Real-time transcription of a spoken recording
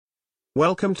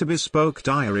Welcome to Bespoke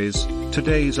Diaries.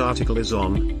 Today's article is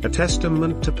on A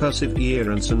Testament to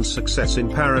Perseverance and Success in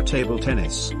Para-Table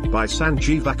Tennis by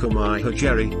Sanjeevakumar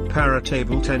Hajeri,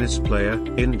 para-table tennis player,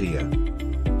 India.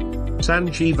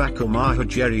 Sanjeevakumar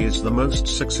Hajeri is the most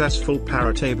successful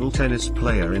para-table tennis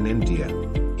player in India.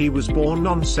 He was born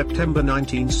on September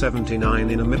 1979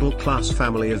 in a middle-class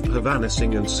family of Bhavana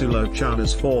Singh and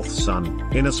Sulochana's fourth son,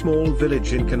 in a small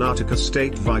village in Karnataka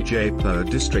state Vijaypur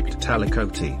district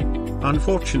Talikoti.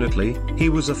 Unfortunately, he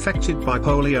was affected by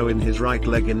polio in his right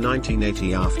leg in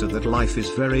 1980. After that, life is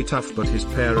very tough, but his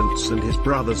parents and his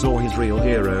brothers, or his real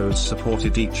heroes,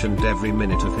 supported each and every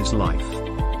minute of his life.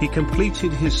 He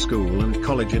completed his school and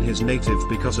college in his native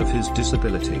because of his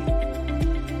disability.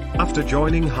 After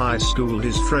joining high school,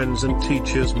 his friends and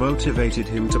teachers motivated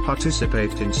him to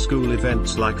participate in school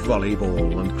events like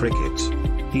volleyball and cricket.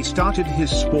 He started his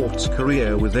sports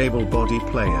career with able-bodied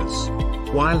players.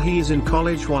 While he is in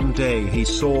college, one day he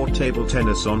saw table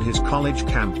tennis on his college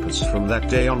campus. From that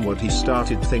day onward, he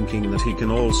started thinking that he can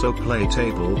also play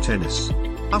table tennis.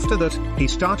 After that, he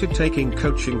started taking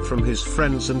coaching from his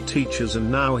friends and teachers, and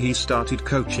now he started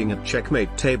coaching at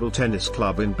Checkmate Table Tennis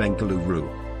Club in Bengaluru.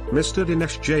 Mr.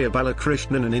 Dinesh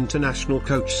Jayabalakrishnan, an international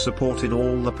coach, supported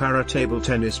all the para-table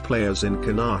tennis players in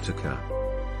Karnataka.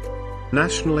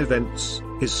 National events.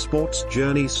 His sports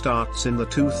journey starts in the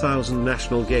 2000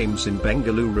 National Games in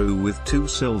Bengaluru with 2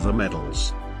 silver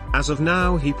medals. As of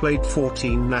now, he played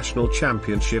 14 national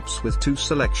championships with 2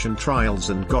 selection trials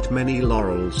and got many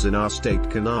laurels in our state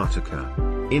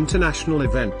Karnataka. International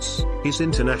events. His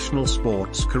international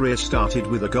sports career started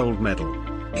with a gold medal.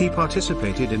 He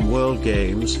participated in World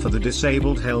Games for the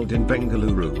Disabled held in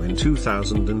Bengaluru in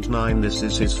 2009. This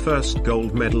is his first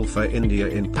gold medal for India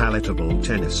in palatable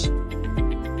tennis.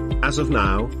 As of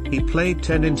now, he played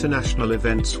 10 international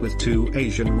events with 2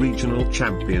 Asian regional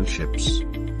championships.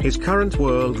 His current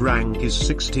world rank is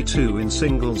 62 in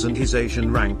singles and his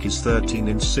Asian rank is 13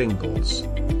 in singles.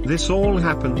 This all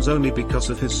happens only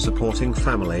because of his supporting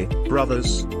family,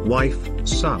 brothers, wife,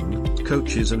 son,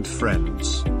 coaches and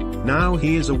friends. Now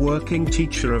he is a working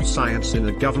teacher of science in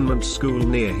a government school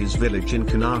near his village in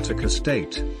Karnataka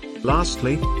state.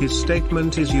 Lastly, his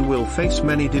statement is, you will face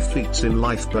many defeats in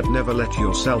life, but never let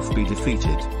yourself be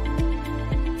defeated.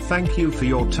 Thank you for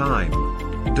your time.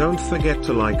 Don't forget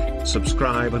to like,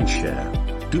 subscribe and share.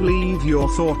 Do leave your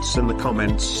thoughts in the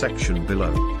comments section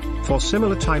below. For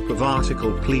similar type of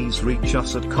article, please reach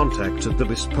us at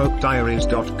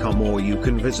contact@thebespokediaries.com, or you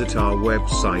can visit our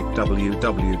website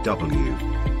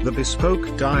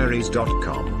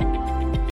www.thebespokediaries.com.